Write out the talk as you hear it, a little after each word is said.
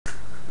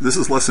This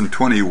is lesson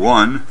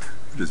 21,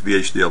 which is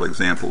VHDL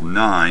example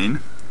 9.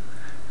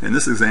 In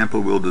this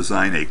example, we'll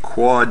design a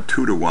quad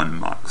 2-to-1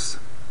 MUX.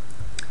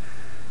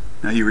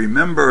 Now you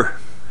remember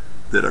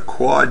that a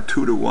quad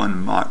 2-to-1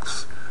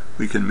 MUX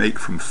we can make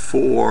from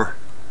 4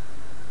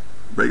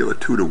 regular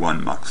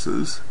 2-to-1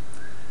 MUXes,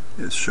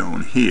 as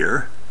shown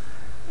here.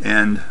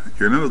 And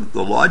you remember that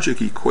the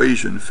logic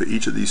equation for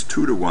each of these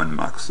 2-to-1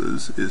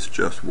 MUXes is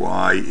just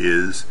y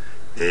is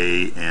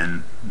a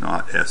and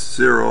not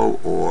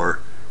s0, or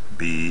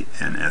b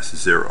and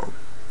s0.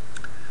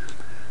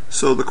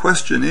 So the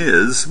question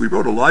is, we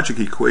wrote a logic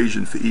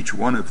equation for each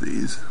one of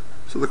these.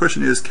 So the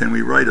question is, can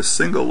we write a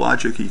single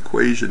logic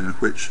equation in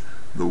which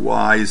the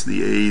y's,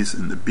 the a's,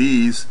 and the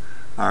b's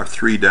are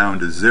 3 down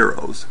to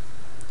zeros?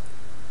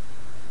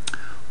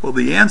 Well,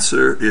 the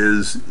answer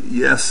is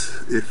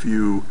yes, if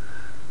you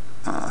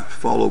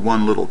follow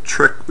one little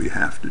trick we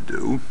have to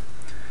do.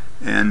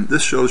 And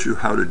this shows you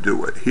how to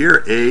do it.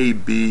 Here, a,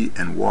 b,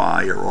 and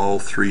y are all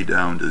 3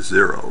 down to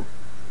 0.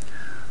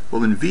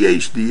 Well, in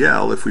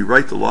VHDL, if we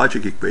write the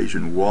logic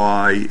equation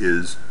y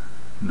is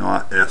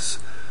not s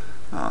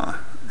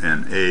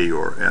and a,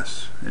 or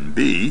s and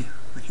b,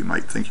 like you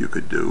might think you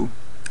could do,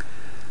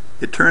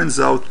 it turns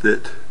out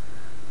that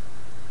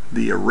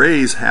the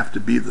arrays have to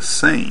be the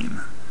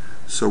same.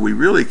 So we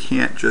really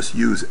can't just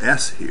use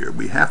s here.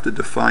 We have to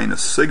define a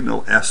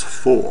signal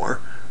s4,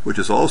 which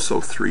is also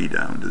 3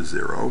 down to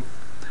 0.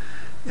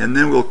 And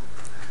then we'll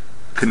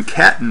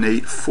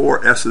concatenate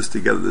 4 s's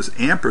together. This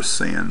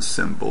ampersand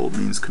symbol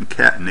means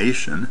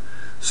concatenation.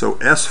 So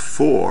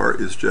s4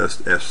 is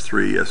just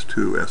s3,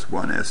 s2,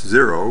 s1,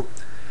 s0.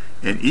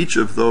 And each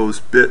of those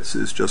bits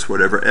is just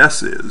whatever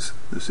s is,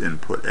 this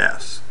input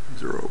s,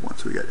 0, 1.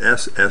 So we got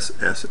s, s,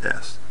 s,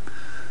 s.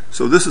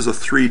 So this is a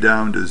 3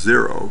 down to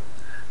 0.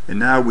 And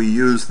now we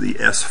use the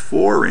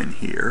s4 in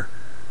here.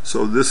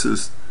 So this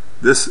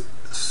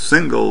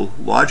single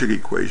logic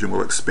equation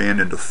will expand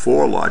into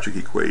 4 logic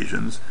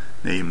equations,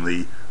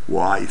 namely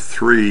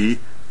y3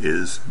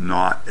 is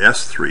not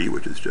s3,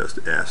 which is just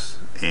s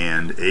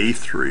and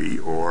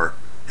a3, or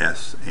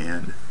s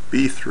and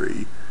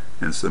b3.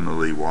 And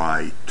similarly,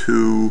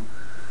 y2,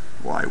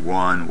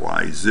 y1,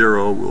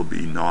 y0 will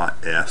be not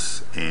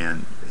s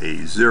and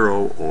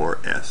a0, or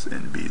s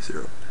and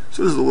b0.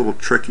 So this is a little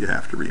trick you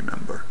have to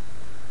remember.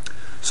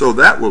 So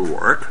that will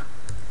work.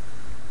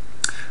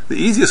 The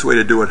easiest way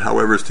to do it,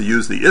 however, is to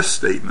use the if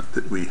statement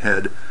that we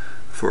had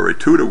for a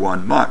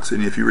 2-to-1 MUX.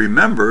 And if you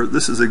remember,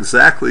 this is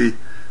exactly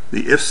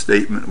the if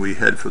statement we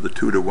had for the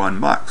 2-to-1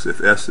 MUX.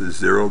 If s is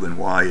 0, then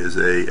y is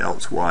a,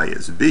 else y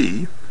is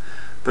b.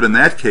 But in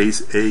that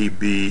case, a,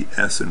 b,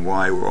 s, and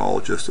y were all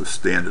just of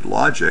standard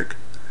logic.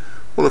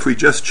 Well, if we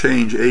just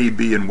change a,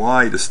 b, and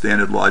y to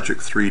standard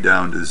logic 3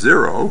 down to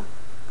 0,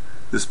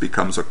 this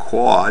becomes a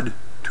quad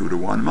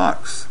 2-to-1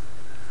 MUX.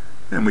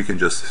 And we can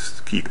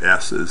just keep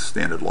s as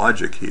standard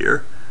logic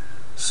here.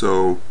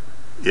 So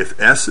if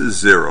s is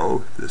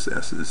 0, this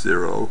s is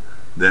 0,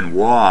 then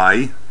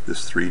y,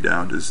 this 3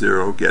 down to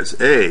 0, gets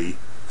a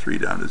 3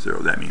 down to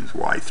 0. That means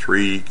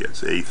y3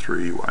 gets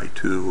a3,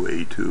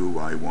 y2, a2,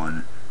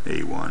 y1,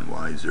 a1,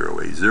 y0,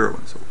 a0,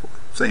 and so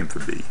forth. Same for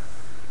b.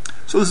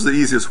 So this is the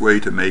easiest way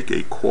to make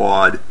a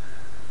quad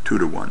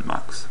 2-to-1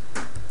 MUX.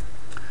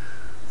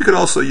 We could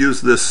also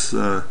use this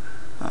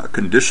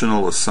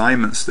conditional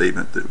assignment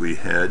statement that we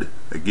had.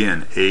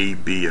 Again, a,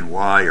 b, and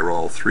y are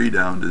all 3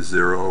 down to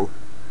 0.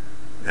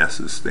 S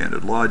is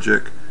standard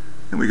logic.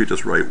 And we could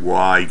just write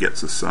y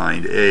gets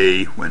assigned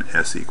a when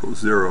s equals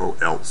 0,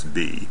 else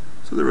b.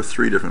 So there are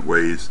 3 different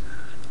ways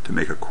to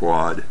make a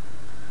quad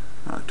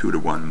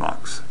 2-to-1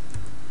 MUX.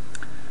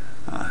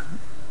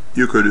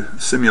 You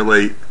could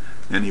simulate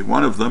any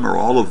one of them or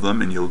all of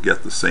them and you'll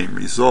get the same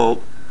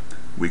result.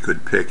 We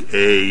could pick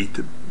a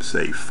to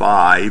say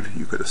 5.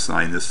 You could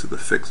assign this to the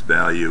fixed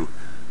value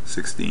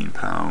 16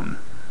 pound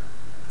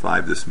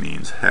 5. This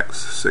means hex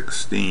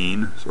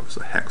 16, so it's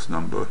a hex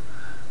number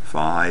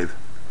 5,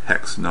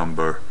 hex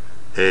number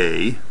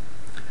a,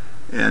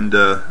 and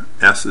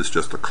s is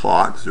just a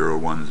clock, 0,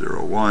 1,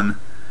 0, 1.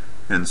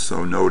 And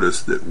so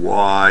notice that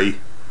y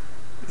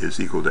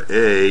is equal to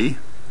a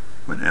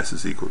when s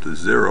is equal to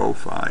 0,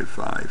 5,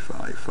 5,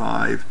 5,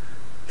 5,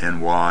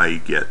 and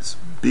y gets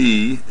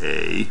b,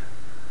 a,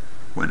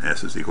 when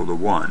s is equal to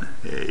 1,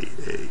 a.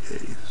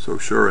 So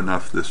sure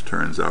enough, this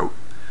turns out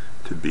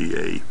to be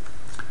a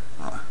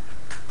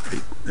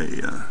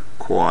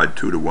quad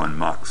 2-to-1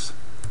 MUX.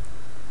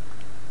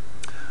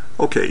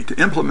 Okay,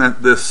 to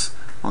implement this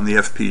on the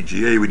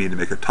FPGA, we need to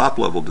make a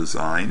top-level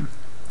design.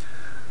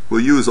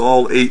 We'll use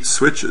all 8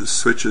 switches,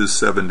 switches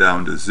 7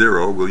 down to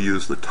 0. We'll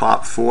use the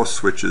top 4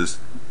 switches,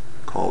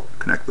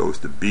 connect those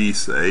to B,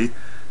 say,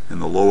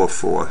 and the lower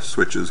 4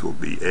 switches will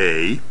be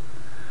A.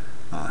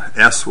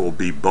 S will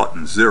be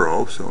button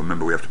 0, so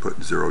remember we have to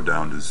put 0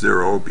 down to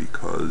 0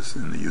 because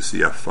in the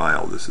UCF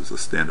file this is a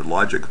standard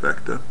logic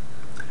vector.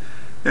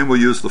 And we'll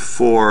use the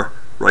 4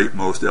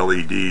 rightmost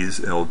LEDs,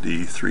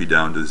 LD 3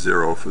 down to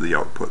 0, for the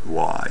output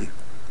Y.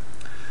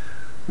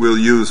 We'll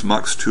use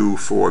MUX2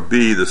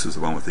 4B, this is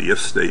the one with the if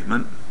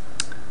statement,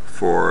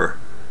 for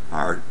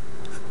our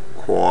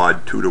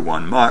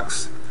 2-to-1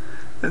 MUX,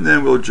 and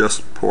then we'll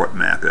just port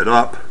map it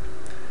up,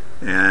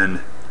 and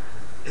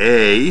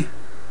A,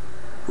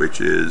 which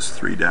is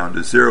 3 down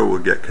to 0, will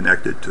get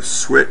connected to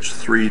switch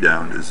 3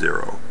 down to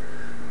 0.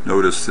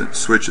 Notice that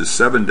switch is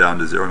 7 down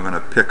to 0. I'm going to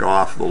pick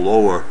off the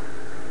lower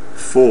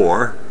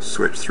 4,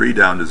 switch 3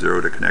 down to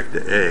 0 to connect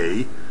to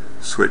A,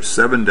 switch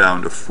 7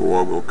 down to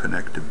 4 will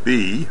connect to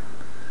B,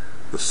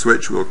 the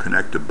switch will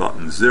connect to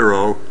button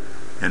 0,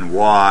 and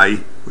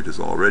Y, which is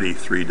already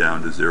 3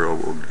 down to 0,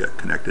 will get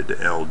connected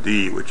to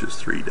LD, which is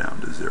 3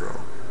 down to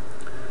 0.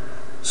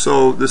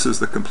 So this is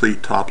the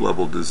complete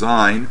top-level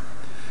design.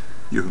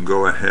 You can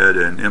go ahead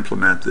and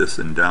implement this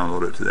and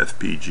download it to the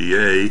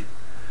FPGA,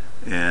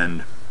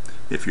 and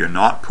if you're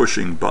not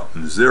pushing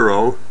button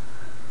 0,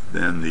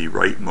 then the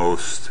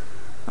rightmost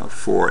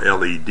 4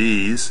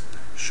 LEDs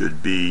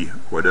should be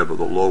whatever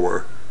the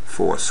lower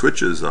 4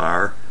 switches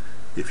are.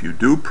 If you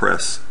do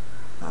press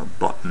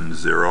button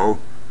 0,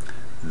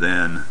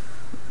 then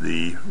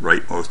the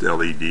rightmost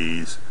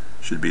LEDs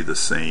should be the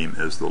same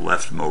as the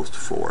leftmost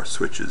 4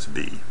 switches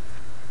B.